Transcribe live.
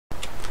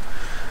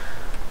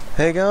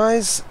Hey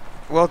guys,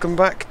 welcome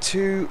back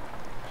to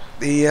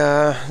the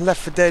Left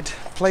 4 Dead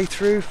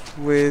playthrough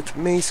with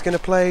me, Skinner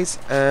Plays,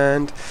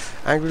 and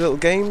Angry Little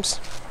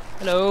Games.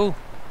 Hello.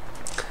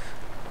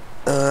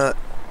 We're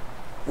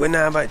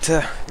now about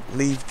to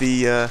leave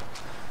the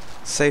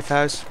safe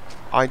house.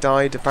 I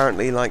died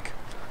apparently like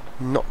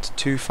not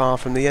too far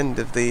from the end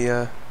of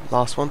the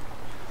last one.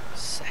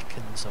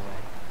 Seconds away.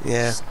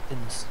 Yeah.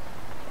 Seconds.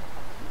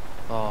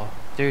 Oh,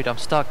 dude, I'm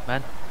stuck,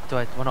 man.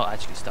 Well, not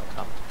actually stuck.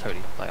 I'm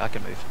totally like I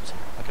can move. So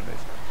I can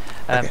move.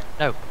 Okay.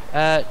 No.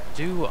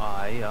 Do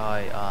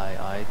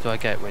I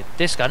get with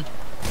this gun?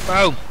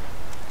 Boom.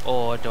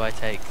 Or do I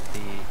take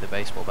the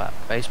baseball bat?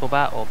 Baseball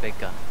bat or big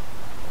gun?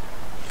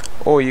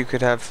 Or you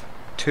could have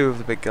two of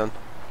the big gun.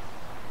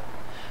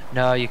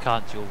 No, you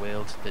can't dual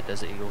wield the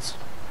Desert Eagles.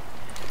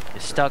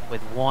 You're stuck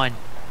with one.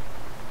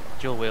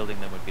 Dual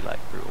wielding them would be like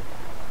brutal.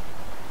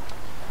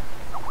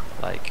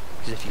 Like,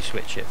 because if you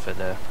switch it for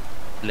the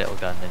little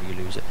gun, then you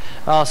lose it.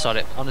 Oh, sod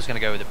it. I'm just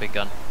gonna go with the big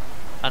gun.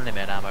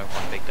 Unlimited ammo,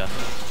 one big gun.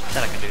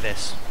 Then I can do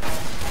this.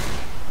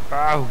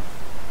 Bro.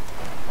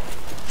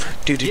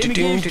 Jimmy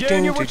Games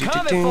Jr., we're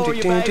coming for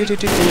you, baby.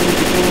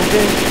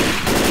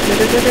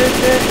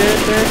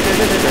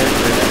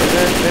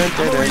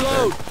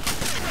 Reload.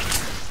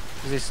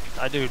 This,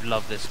 I do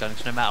love this gun,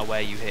 because no matter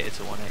where you hit, it's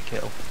a one-hit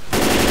kill.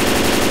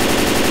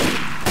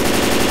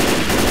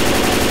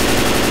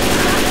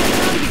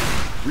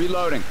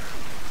 Reloading.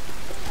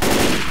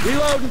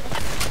 Reloading.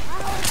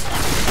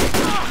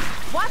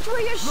 Watch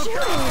where you're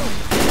shooting!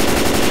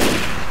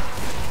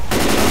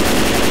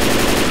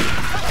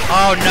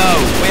 Oh no!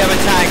 We have a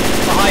tank!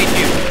 Behind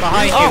you!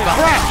 Behind you!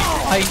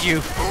 Behind you!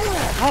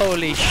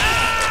 Holy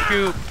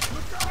shoot!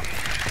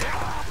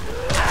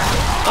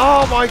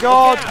 Oh my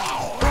god!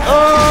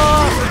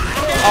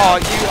 Oh,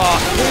 you are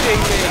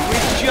kidding me! We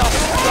just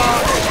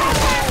started!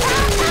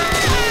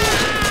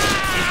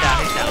 He's down,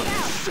 he's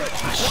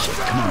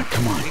down.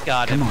 Come on. We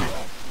got him.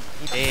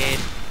 He did.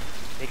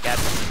 We got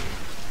him.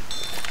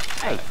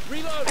 Hey,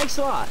 thanks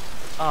a lot.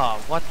 Oh,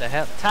 what the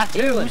hell?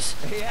 Tattoos?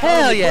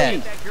 Hell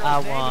yeah! I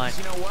want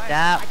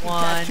that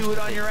one with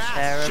the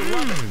cherub, and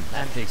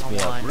I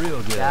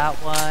want that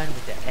one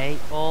with the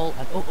 8-ball,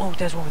 and oh,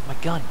 there's one with my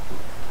gun.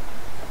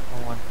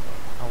 I want.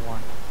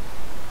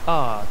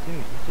 Oh, dude,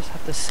 you just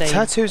have to say.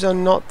 Tattoos are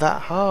not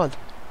that hard.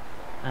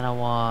 And I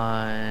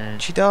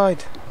want She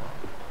died.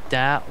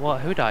 that.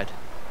 What? Who died?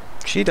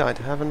 She died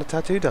having a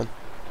tattoo done.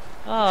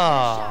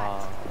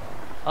 Oh,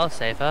 I'll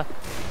save her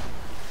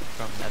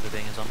from never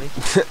being a zombie.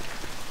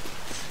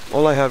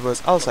 All I heard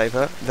was, I'll save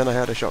her, then I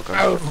heard a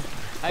shotgun.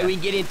 Hey, we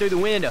can get in through the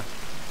window.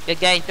 You're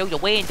going through the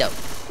window.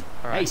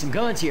 All right. Hey, some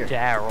guns here.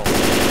 Daryl.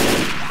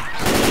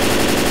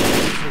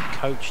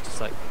 Coach, just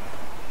like.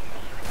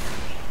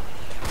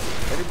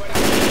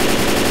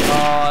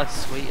 Oh,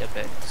 sweet a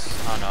bit.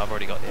 Oh no, I've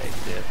already got the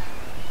AT.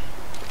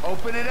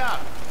 Open it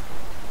up.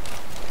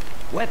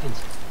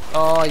 Weapons.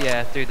 Oh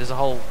yeah, dude, there's a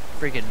whole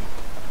friggin'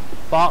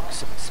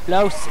 box of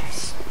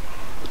explosives.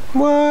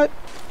 What?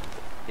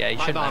 Yeah, you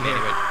shouldn't let me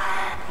anywhere.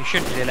 You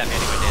shouldn't really let me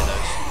anywhere near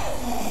those.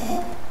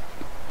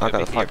 I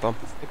got a pipe bomb.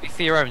 It'd be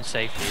for your own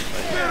safety,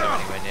 but don't go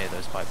anywhere near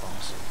those pipe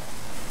bombs.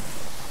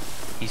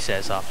 He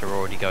says after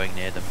already going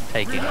near them,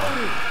 taking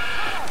on.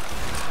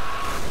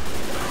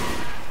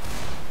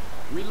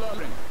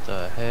 Reloading.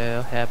 The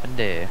hell happened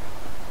there?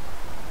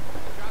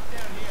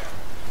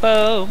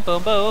 Boom,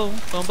 boom, boom,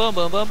 boom, boom,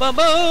 boom, boom, boom, boom,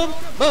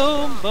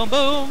 boom, boom, boom,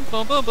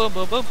 boom, boom, boom, boom,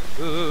 boom,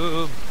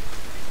 boom,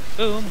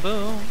 boom,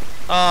 boom.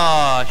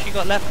 Ah, she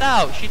got left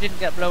out. She didn't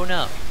get blown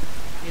up.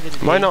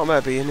 Am I not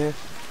meant to be in here?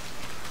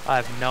 I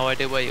have no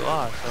idea where you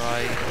are, so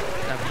I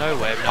have no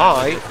way of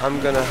I knowing. am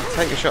gonna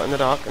take a shot in the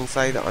dark and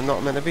say that I'm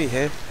not meant to be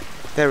here.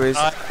 There is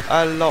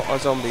a lot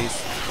of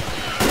zombies.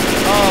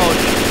 Oh,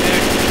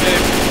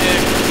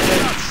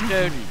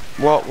 dude.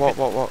 What?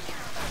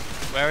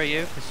 Where are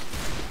you? 'Cause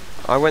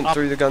I went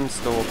through the gun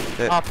store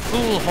bit. our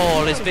pool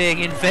hall is being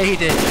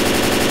invaded.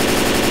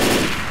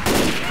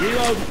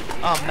 Reload.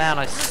 Oh man,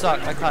 I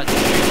suck. I can't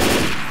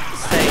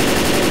save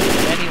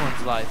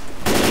anyone's life.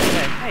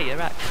 Okay, hey, you're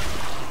back.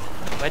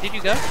 Where did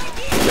you go?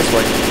 This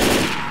way.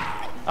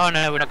 Oh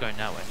no, we're not going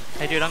that way.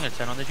 Hey dude, I'm gonna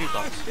turn on the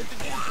jukebox.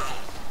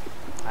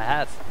 I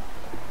have.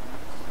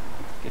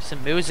 Give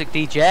some music,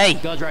 DJ.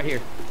 Guns right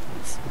here.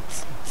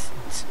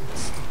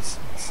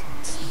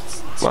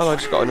 Well, I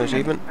just got an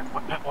achievement.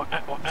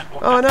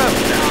 Oh no!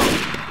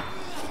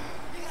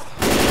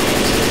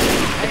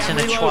 It's an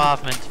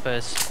achievement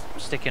for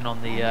sticking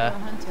on the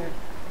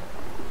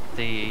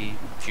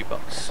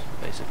jukebox,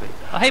 basically.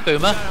 Oh hey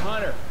Boomer.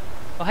 Hunter.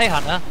 Oh hey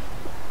Hunter.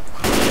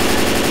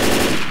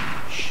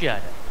 Shut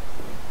up.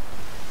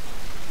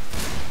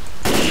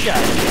 Shut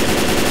up.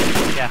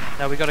 Yeah,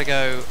 now we gotta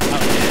go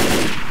up here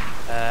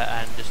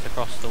and just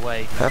across the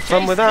way. Have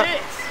fun with that.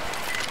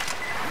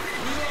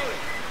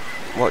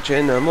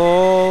 Watching them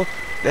all.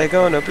 They're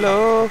gonna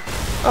blow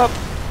up.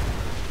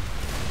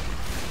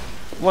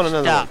 One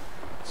another Stop. one.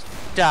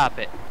 Stop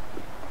it.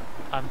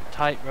 I'm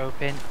tight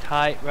roping.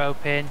 I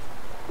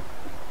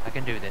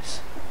can do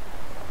this.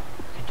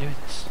 I can do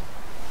this.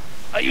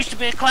 I used to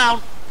be a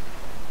clown.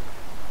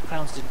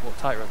 clowns didn't walk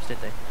tight ropes,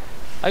 did they?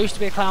 I used to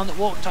be a clown that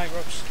walked tight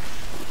ropes.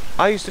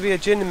 I used to be a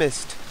gin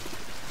mist.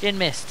 Gin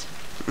mist.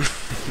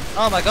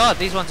 Oh my god,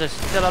 these ones are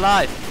still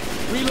alive.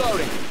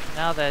 Reloading.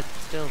 Now they're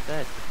still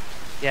dead.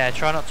 Yeah,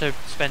 try not to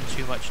spend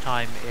too much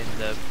time in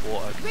the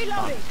water.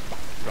 Reloading.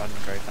 Run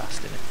very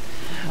fast in it.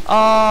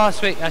 Oh,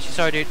 sweet. Actually,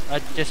 sorry, dude. I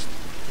just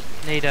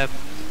need a...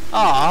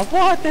 Ah,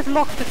 what? They've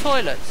locked the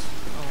toilets.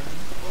 Oh.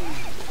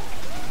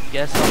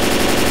 Yes.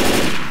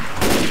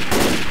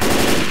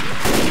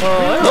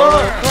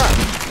 Oh, crap.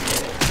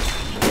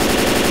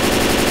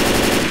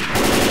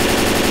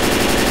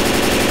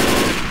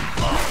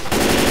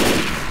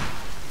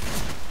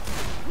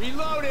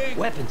 Reloading.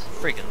 Weapons.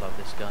 Freaking love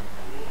this gun.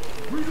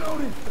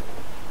 Reloading.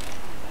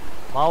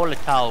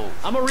 Molotov.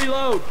 I'm a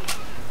reload.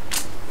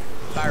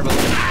 Fireball.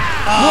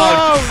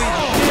 Oh,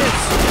 shit.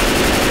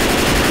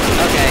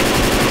 Okay.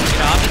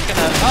 So I'm just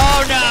gonna...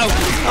 Oh, no!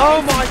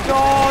 Oh my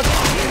god!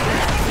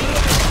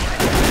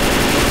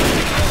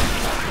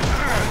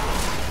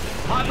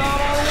 Hot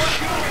bomb all the way.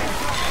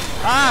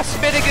 Ah,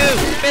 spitagoo!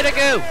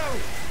 Spitagoo!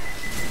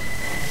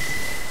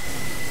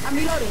 I'm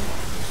reloading.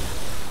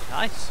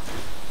 Nice.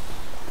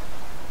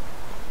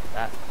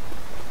 That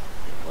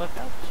didn't work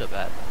out so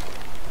bad.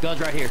 Guns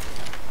right here.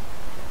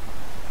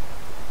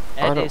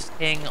 Ed is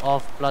king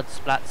of blood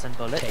splats and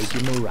bullets.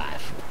 Taking the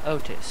rifle.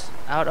 Otis,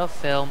 out of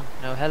film,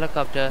 no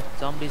helicopter,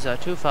 zombies are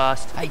too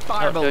fast. Hey, Not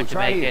fire going bullets to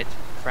right make here. it.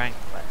 Frank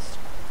West.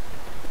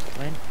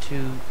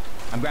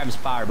 I'm grabbing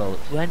some fire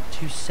bullets. Went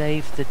to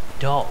save the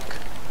dog.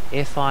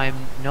 If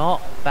I'm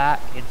not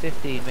back in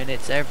 15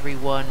 minutes,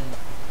 everyone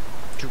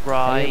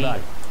dry, Hey,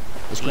 buddy.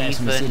 Let's grab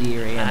some even,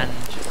 incendiary ammo.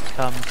 and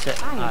come to...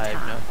 I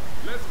know.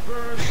 Let's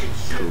burn some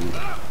shit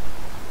up.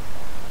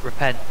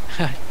 Repent.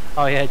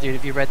 Oh yeah, dude,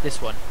 have you read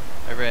this one?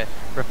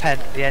 Repent,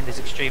 the end is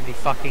extremely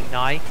fucking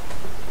nigh.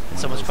 And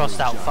someone's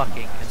crossed out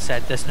fucking and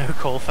said there's no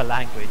call for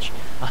language.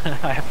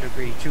 I have to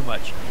agree, too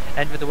much.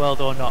 End with the world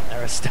or not,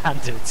 there are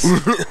standards.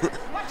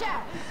 Watch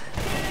out.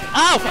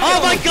 Ow! Oh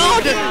my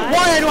god!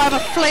 Why do I have a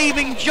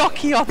flaming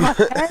jockey on my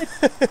head?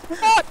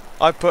 What?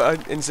 I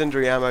put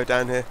incendiary ammo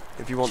down here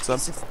if you want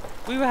some.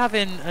 We were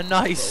having a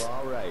nice,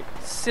 All right.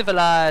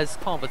 civilized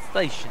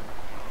conversation.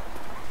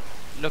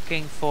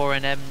 Looking for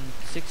an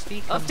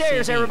M60? Come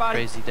Upstairs, see me, everybody.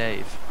 Crazy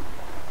Dave.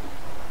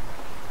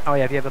 Oh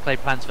yeah, have you ever played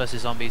Plants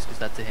vs Zombies? Because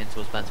that's a hint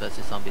towards Plants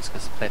vs Zombies.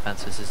 Because play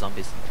Plants vs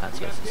Zombies and Plants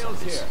vs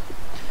Zombies.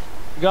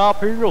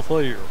 Got people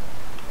for you.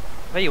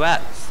 Where you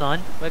at,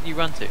 son? Where have you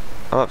run to?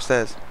 I'm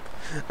upstairs.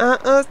 I'm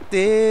up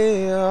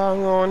there,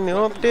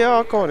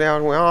 go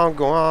down where I'm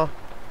going.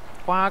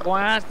 Come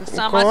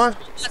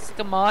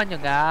on, you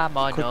guy,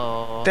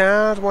 no.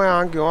 That's where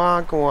I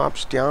go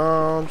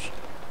upstairs.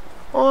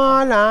 Oh,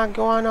 I like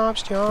going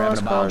upstairs Grabbing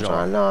a bottle because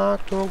I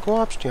like to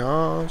go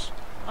upstairs.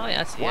 Oh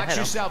yeah, I see. Watch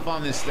yourself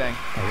on this thing.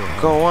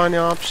 Going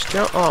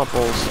upstairs. Oh,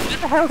 balls. What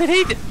the hell did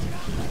he do?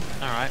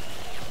 Alright.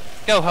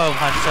 Go home,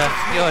 Hunter.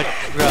 You're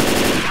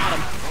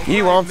rough.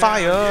 You on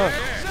fire.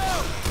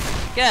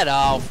 Get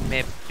off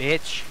me,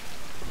 bitch.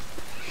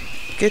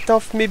 Get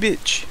off me,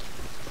 bitch.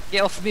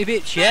 Get off me,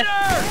 bitch, yeah?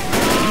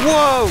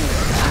 Whoa!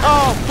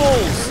 Oh,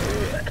 balls!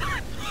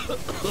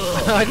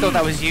 I thought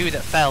that was you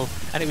that fell,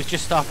 and it was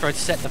just after I'd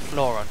set the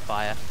floor on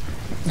fire.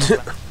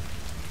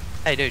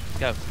 Hey, dude,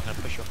 go. I'm gonna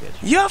push you off the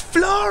edge. Your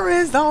floor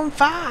is on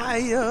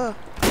fire.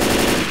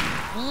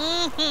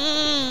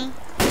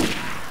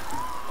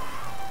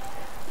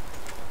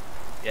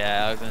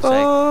 Yeah, I was gonna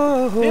say.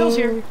 Oh, Bill's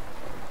here.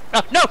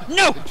 Oh, no,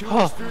 no!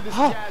 Tours through this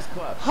jazz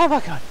club. Oh my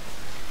god.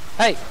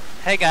 Hey,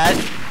 hey guys.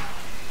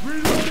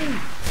 Reloading.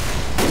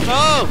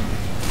 Oh!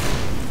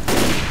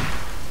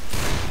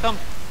 Come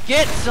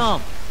get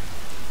some!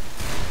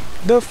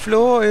 The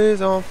floor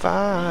is on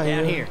fire.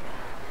 Down here.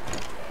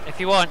 If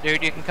you want,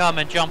 dude, you can come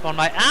and jump on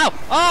my... Ow!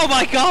 Oh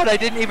my god, I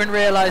didn't even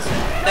realise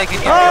they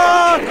could get...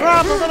 Oh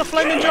crap! I've got a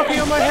flaming jockey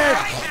on my head.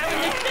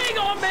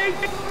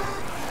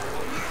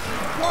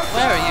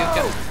 Where are you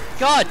going?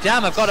 God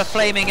damn, I've got a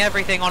flaming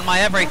everything on my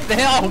everything.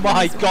 Oh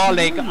my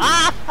golly.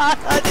 Ah!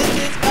 This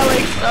is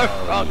going so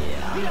wrong.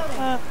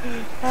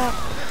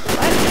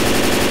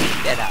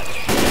 Get out.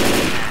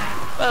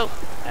 Boop.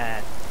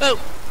 And boop.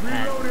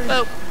 And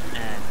boop.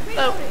 And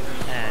boop.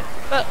 And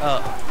boop.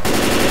 Oh.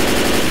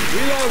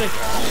 Reloading.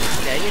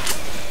 Yeah, you...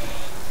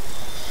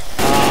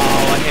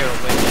 Oh, I hear a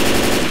witch.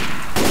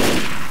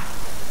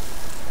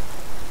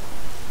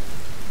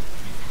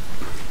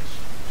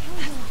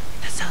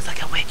 That sounds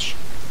like a witch.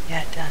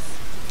 Yeah, it does.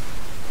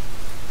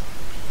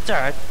 It's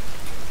alright.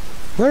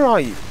 Where are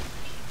you?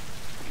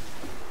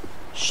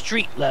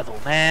 Street level,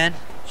 man.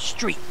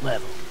 Street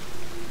level.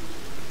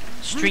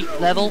 Street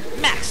level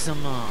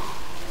maximum.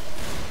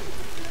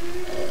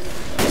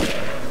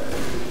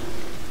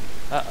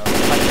 Uh-oh.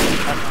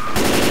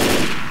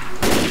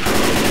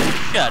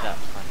 Shut up.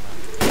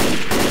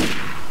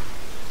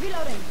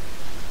 Reloading.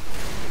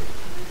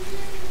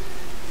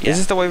 Is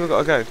this the way we've got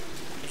to go?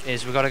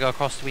 Is we've got to go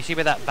across. We see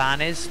where that van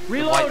is. The white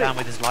Reloading. van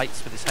with his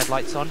lights, with his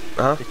headlights on.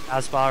 Uh-huh. The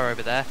jazz bar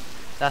over there.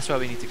 That's where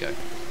we need to go.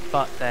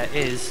 But there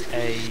is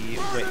a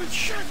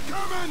witch.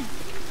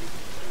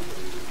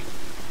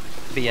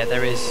 But yeah,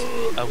 there is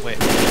a whip.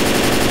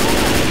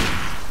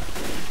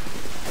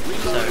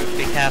 So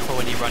be careful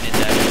when you run in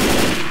there.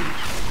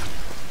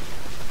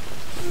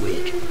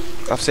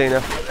 I've seen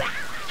her.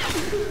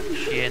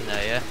 She in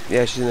there, yeah?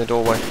 Yeah, she's in the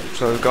doorway.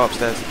 So go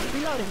upstairs.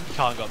 You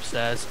can't go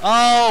upstairs.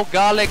 Oh,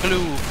 garlic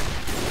glue!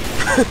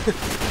 I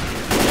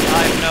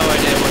have no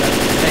idea what I'm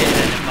saying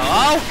anymore.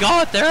 Oh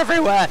god, they're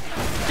everywhere!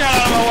 Get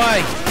out of my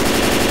way!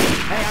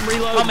 Hey, I'm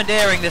reloading.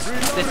 Commandeering this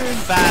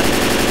van.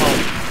 Oh,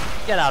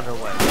 get out of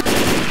the way.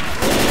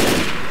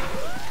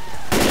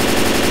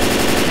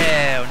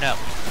 Hell no.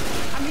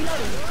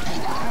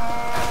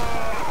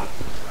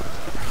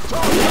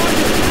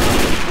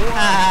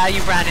 Ah,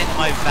 you ran into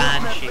my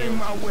van shield,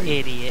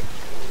 idiot.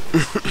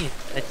 You're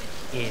an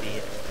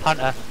idiot.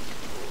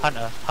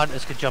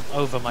 Hunters can jump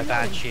over my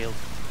van shield.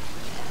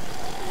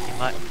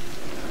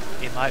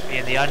 He might be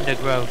in the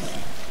undergrowth.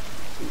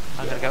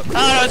 I'm gonna go. Oh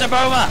no, it's a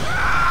boomer!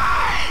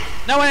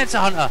 No, it's a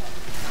hunter.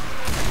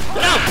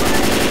 No!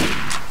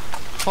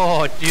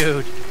 Oh,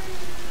 dude,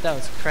 that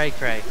was cray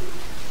cray.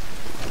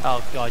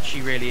 Oh god,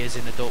 she really is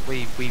in the door.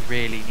 We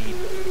really need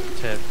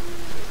to.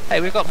 Hey,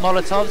 we've got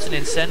Molotovs and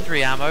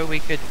incendiary ammo. We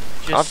could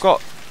just. I've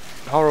got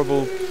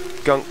horrible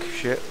gunk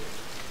shit.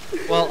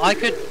 Well, I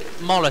could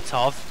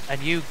Molotov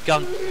and you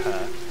gunk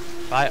her.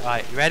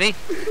 Right, you ready?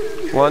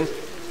 1,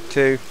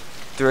 2,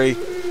 3.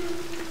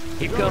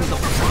 Here comes the.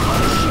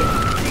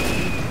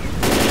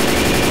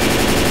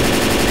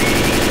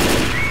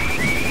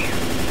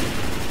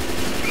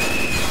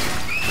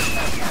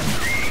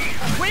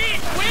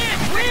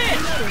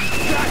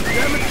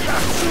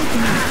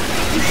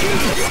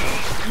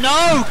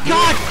 No!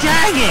 God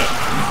dang it!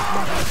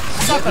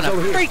 Stuck on a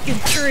freaking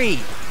tree!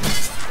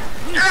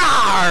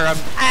 Arr, I'm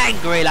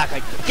angry like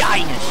a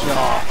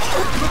dinosaur!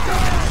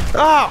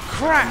 Oh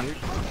crap!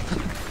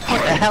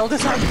 What the hell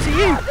does happen to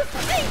you?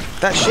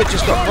 That shit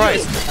just got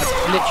bright.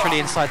 Literally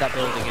inside that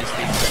building is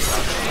the...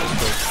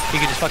 You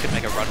can just fucking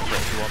make a run for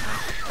it if you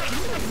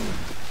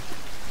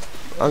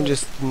want. I'm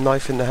just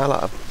knifing the hell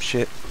out of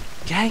shit.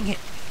 Dang it!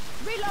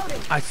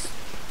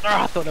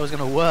 I thought that was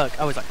gonna work.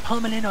 I was like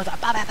pummeling, I was like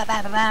bam, bam, bam,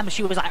 bam, bam, and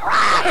she was like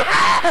rah,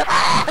 rah,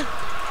 rah.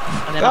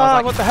 And then I was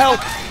like, what the hell?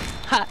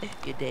 ha,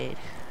 you're dead.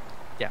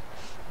 Yeah.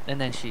 And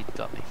then she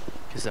got me.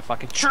 Because the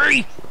fucking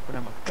tree went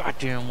in my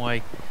goddamn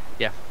way.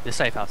 Yeah, the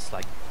safe house is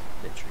like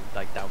literally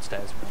like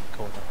downstairs around the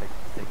corner.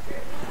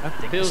 I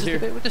think this is the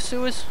bit with the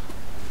sewers.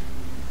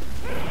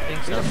 I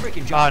think so.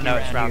 Oh no,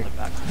 it's round the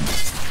back.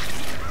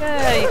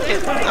 Yeah, you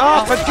can.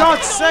 Oh, for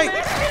God's sake!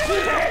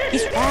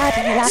 He's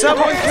riding you like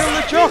Someone kill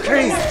the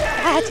jockey!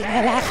 riding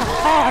you like a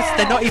horse.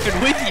 They're not even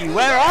with you.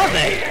 Where are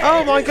they?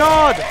 Oh my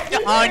God!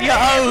 You're on your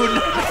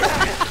own.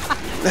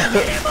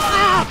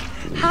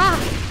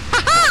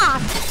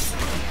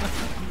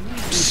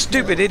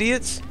 Stupid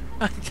idiots!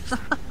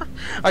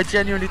 I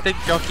genuinely think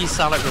jockeys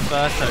sound like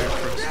Roberto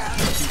from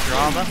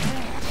Drama.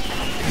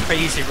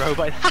 Crazy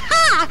robot.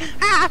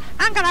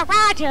 I'm gonna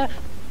ride you.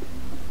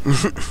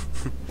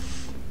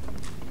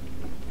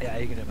 Yeah,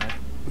 you're gonna, man.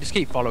 Just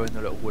keep following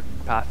the little wooden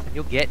path and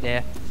you'll get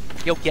there.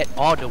 You'll get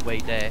all the way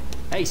there.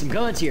 Hey, some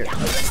guns here.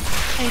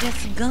 Hey, there's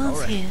some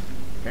guns here.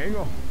 Hang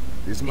on.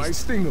 This might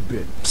sting a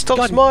bit.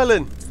 Stop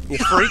smiling, you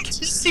freak!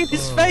 Just see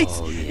his face.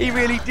 Yeah. He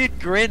really did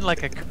grin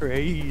like a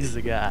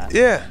crazy guy.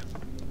 Yeah.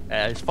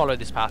 Just follow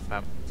this path,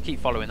 man. Just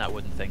keep following that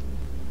wooden thing.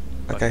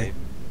 Okay.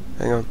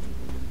 Hang on.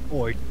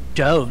 Or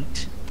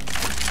don't.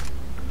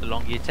 The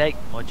longer you take,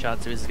 the more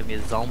chance there is going to be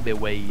a zombie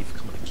wave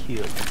coming to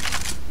kill you.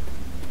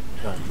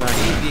 Run,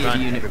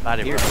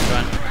 everybody,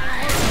 run.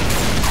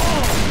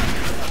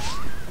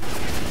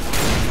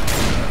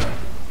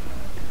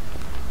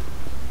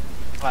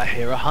 I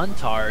hear a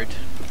huntard.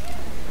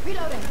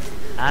 Reloading.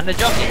 And a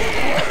jockey.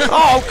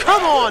 Oh,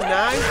 come on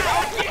now!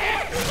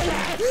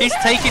 He's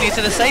taking you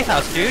to the safe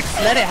house, dude.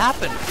 Let it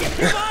happen.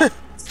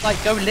 It's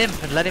like, go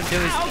limp and let him do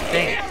his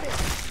thing.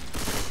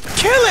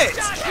 Kill it!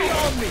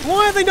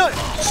 Why are they not?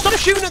 Stop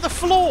shooting at the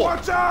floor!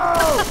 Watch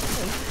out!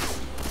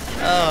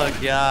 Oh,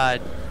 God.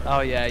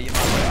 Oh, yeah, you might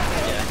want to,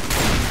 yeah.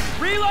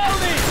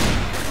 Reloading!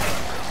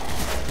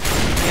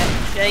 Get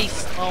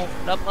chased, oh,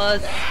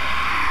 numbers.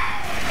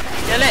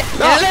 Kill it!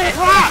 No. Kill it!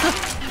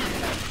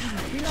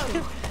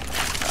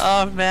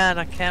 Oh, man,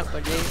 I can't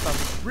believe I'm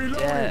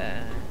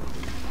dead.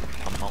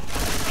 Come on.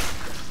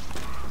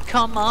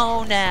 Come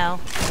on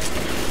now.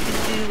 You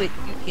can do it.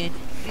 You can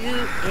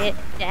do it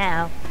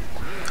now.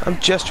 I'm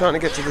just trying to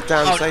get to the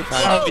damn safe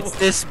house. Oh, it's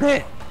this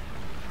bit.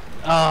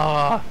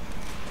 Oh,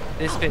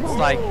 this bit's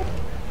like.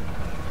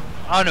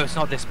 Oh no, it's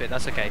not this bit.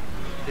 That's okay.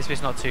 This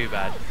bit's not too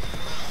bad.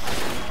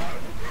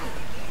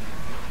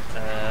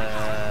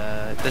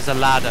 There's a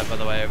ladder, by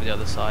the way, over the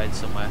other side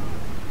somewhere.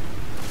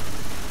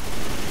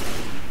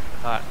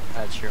 Alright,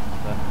 that's your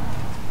remember.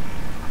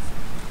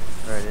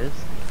 There it is.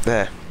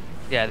 There.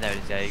 Yeah, there it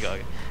is. Yeah, you got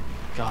it.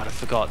 God, I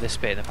forgot this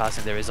bit in the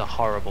past. There is a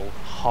horrible,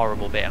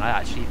 horrible bit, and I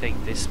actually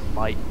think this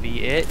might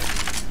be it.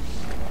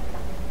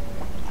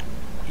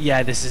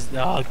 Yeah, this is.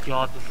 Oh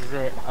god, this is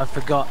it. I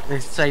forgot.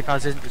 This safe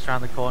house isn't just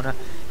around the corner.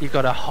 You've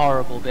got a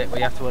horrible bit where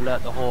you have to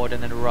alert the horde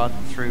and then run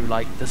through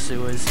like the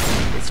sewers.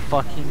 It's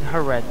fucking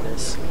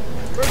horrendous.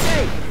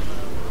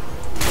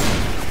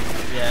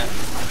 Yeah.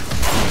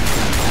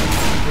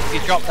 If you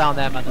drop down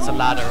there, man, there's a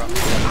ladder up.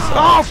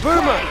 Oh,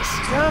 boomer!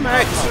 Damn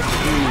it!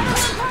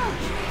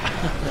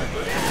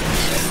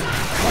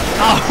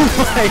 Oh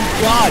my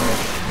god!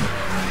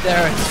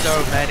 There are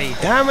so many.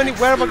 How many?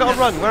 Where have I got to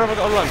run? Where have I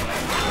got to run?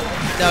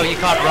 No, you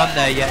can't run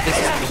there yet. This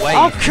is the wave.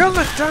 I'll kill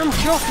the damn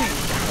jockey!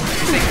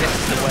 I think this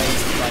is the wave.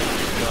 Like,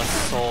 you're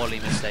sorely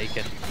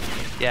mistaken.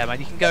 Yeah, man,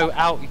 you can go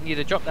out. You can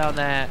either drop down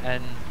there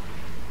and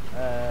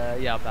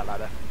yeah, up that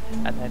ladder.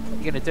 And then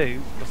what you're gonna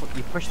do,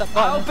 you push that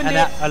button, and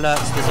that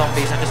alerts the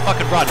zombies, and just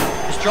fucking run.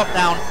 Just drop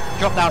down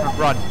and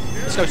run.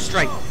 Just go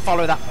straight.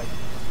 Follow that way.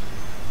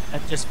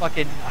 And just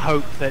fucking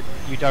hope that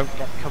you don't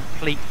get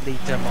completely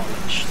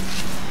demolished.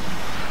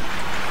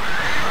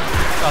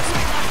 Trust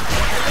me.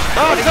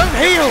 Oh, don't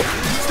heal!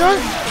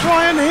 Don't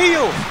try and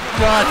heal!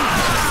 Run!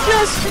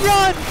 Just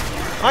run!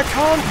 I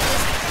can't.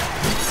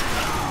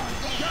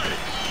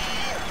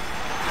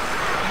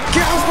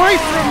 Get away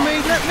from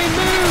me! Let me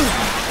move!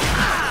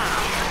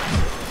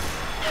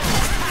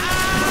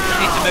 You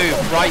need to move.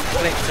 Right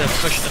click to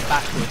push them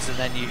backwards, and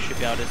then you should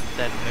be able to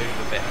then move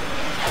a bit.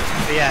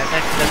 But yeah,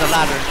 then there's a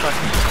ladder in front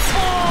of you.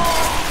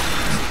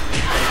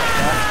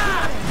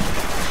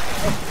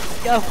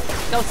 Go,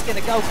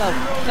 Skinner, go,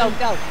 Skinner,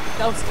 go.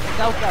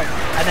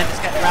 And then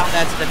just get around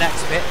there to the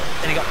next bit.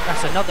 Then you got to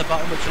press another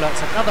button which alerts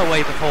another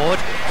wave of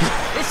horde.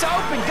 It's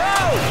open, go!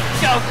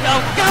 Go!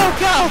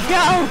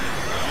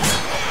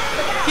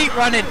 Keep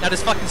running. Now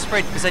just fucking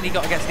sprint, because then you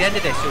got to get to the end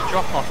of this. You'll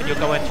drop off and you'll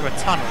go into a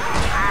tunnel.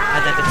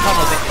 And then the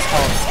tunnel bit is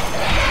horrible.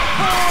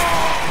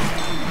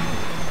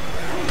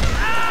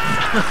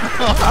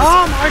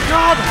 Oh my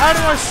god, how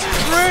do I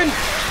sprint?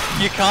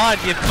 You can't,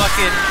 you've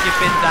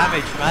been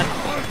damaged, man.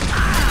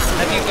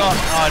 Have you got,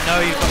 oh no,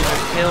 you've got no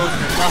kills,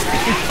 nothing,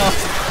 oh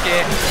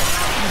shit.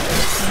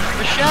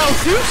 Michelle,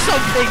 do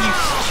something, you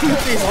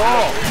stupid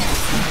whore.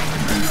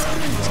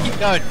 Just keep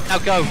going, now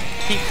go,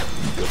 keep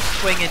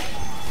swinging.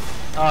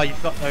 Oh, you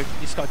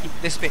just got to keep,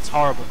 this bit's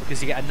horrible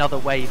because you get another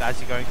wave as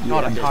you're going.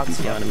 God, I can't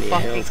see it.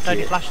 Fucking turn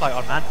your flashlight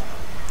on, man.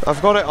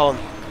 I've got it on.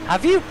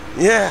 Have you?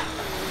 Yeah.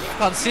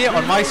 Can't see it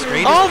on my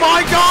screen. Oh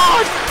my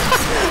god!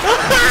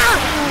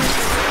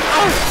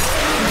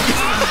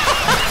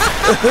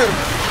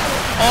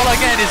 All I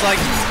get is like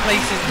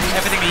places,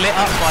 everything lit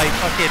up by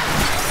fucking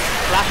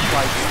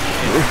flashlights.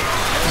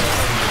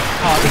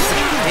 Oh, at least I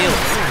can heal.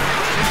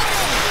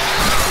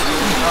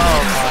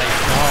 Oh my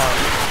god.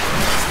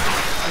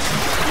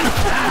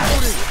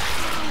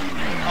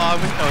 Oh, I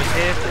wish I was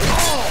here.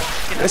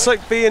 You know. It's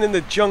like being in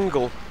the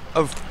jungle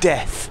of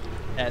death.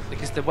 Yeah,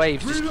 because the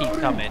waves just keep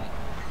coming.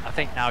 I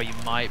think now you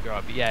might be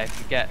right, but yeah, if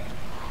you get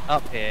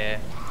up here.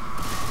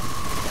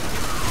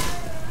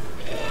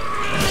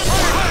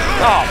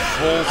 Oh,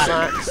 ball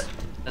sacks.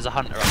 There's a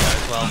hunter up there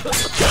as well.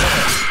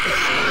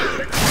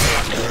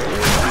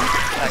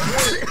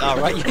 Oh,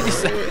 right, you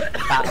just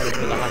battling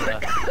with the hunter.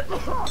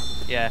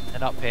 Yeah,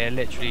 and up here,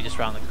 literally just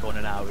round the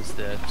corner now, is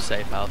the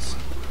safe house.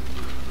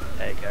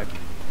 There you go.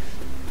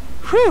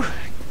 Whew!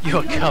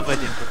 You're covered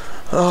in.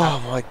 Oh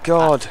my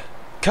god.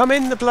 Come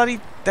in the bloody.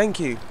 Thank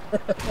you.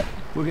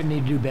 We're gonna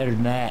need to do better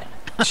than that.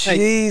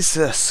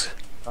 Jesus.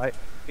 Right,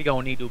 we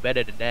gonna need to do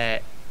better than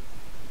that.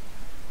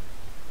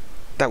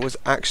 That was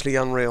actually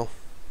unreal.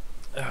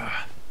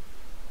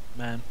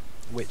 Man,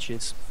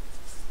 witches.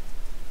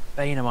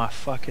 Bane of my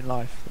fucking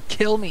life. They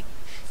kill me.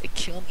 They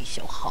kill me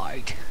so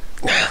hard.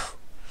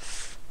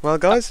 Well,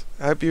 guys,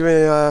 I hope you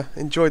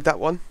enjoyed that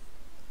one.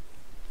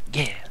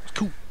 Yeah, it was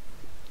cool.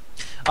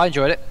 I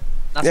enjoyed it.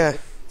 That's Yeah,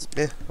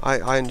 yeah,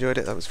 I enjoyed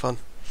it. That was fun.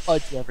 I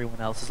do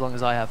everyone else as long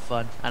as I have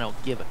fun. I don't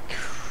give a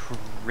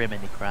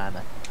criminy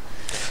crimer.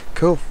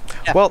 Cool.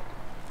 Yeah. Well,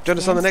 join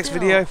us on the next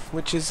video,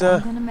 which is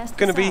I'm gonna mess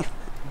going to this be up.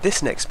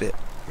 this next bit.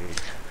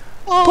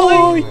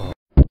 Bye.